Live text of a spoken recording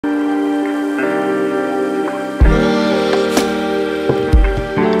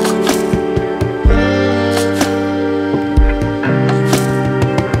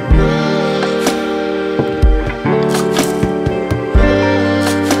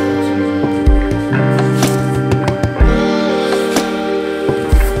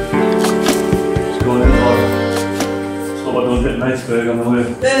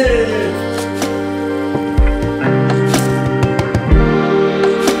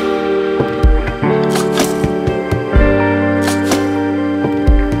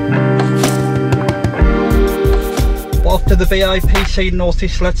the BIPC North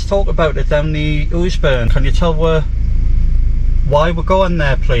East Let's Talk About It down the Ouseburn. Can you tell why we're going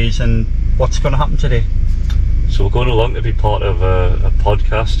there, please, and what's going to happen today? So we're going along to be part of a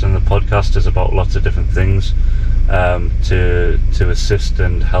podcast, and the podcast is about lots of different things to assist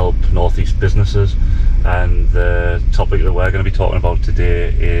and help Northeast businesses. And the topic that we're going to be talking about today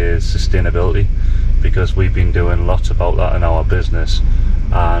is sustainability, because we've been doing lots about that in our business,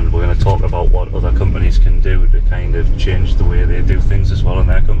 and we're going to talk about what other companies can do to kind of change the way they do things as well in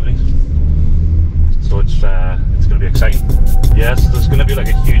their companies. So it's going to be exciting. Yes, there's going to be like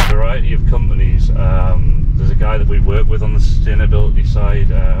a huge variety of companies. There's a guy that we work with on the sustainability side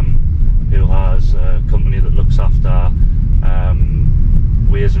who has a company that looks after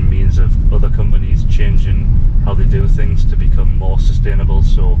ways and means of other companies changing how they do things to become more sustainable.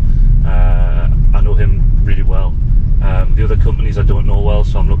 So I know him really well. The other companies I don't know well,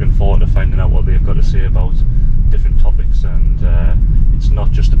 so I'm looking forward to finding out what they've got to say about different topics. And it's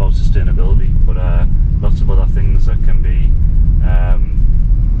not just about sustainability, but lots of other things that can be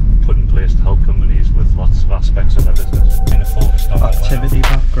put in place to help companies with lots of aspects of their business. Kind of focused on activity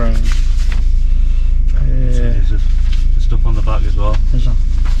background. There's the stuff on the back as well. Is there?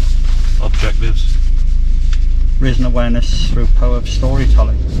 Objectives. Raising awareness through power of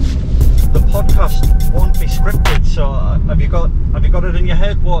storytelling. The podcast won't be scripted, so have you got it in your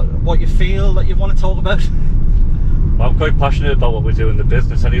head what you feel that you want to talk about? Well, I'm quite passionate about what we do in the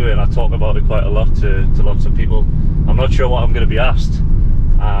business anyway, and I talk about it quite a lot to lots of people. I'm not sure what I'm going to be asked.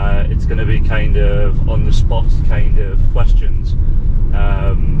 It's going to be kind of on the spot kind of questions,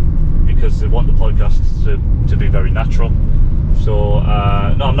 because they want the podcast to be very natural. So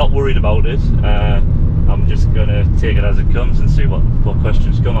no, I'm not worried about it. I'm just going to take it as it comes and see what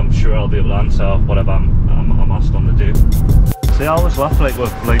questions come. I'm sure I'll be able to answer whatever I'm asked on the day. See, I always laugh like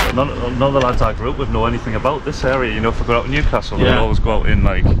none of the lads I grew up with know anything about this area. You know, if I go out in Newcastle, yeah, they'll always go out in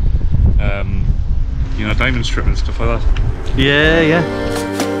like you know, diamond strip and stuff like that. Yeah, yeah.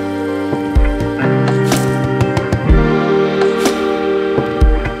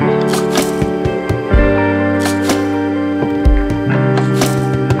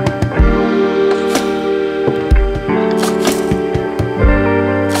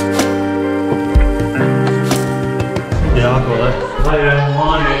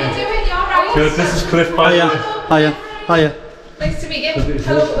 Good, this is Cliff. Hiya. Nice to meet you.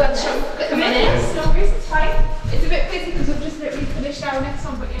 Hello, come in. No worries, it's fine. It's a bit busy because we've just literally finished our next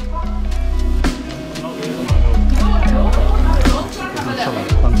one, but you've got. No, not at all. Trying to have a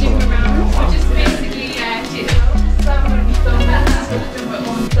little zoom around. So just basically, so I'm going to be filming. So we've done a bit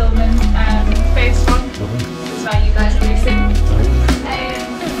more filming. First one. This is why you guys are listening.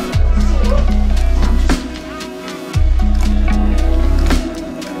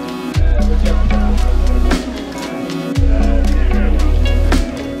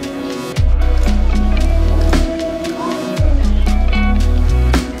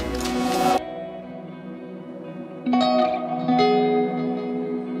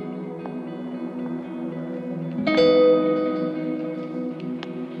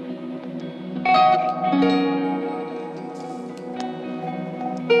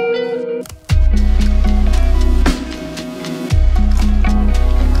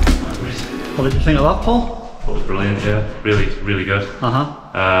 What did you think of that, Paul? That was brilliant, yeah. Really good.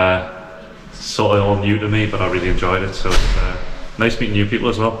 Sort of all new to me, but I really enjoyed it. So it's nice meeting new people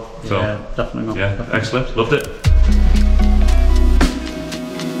as well. So, yeah, definitely. Yeah, excellent. Loved it.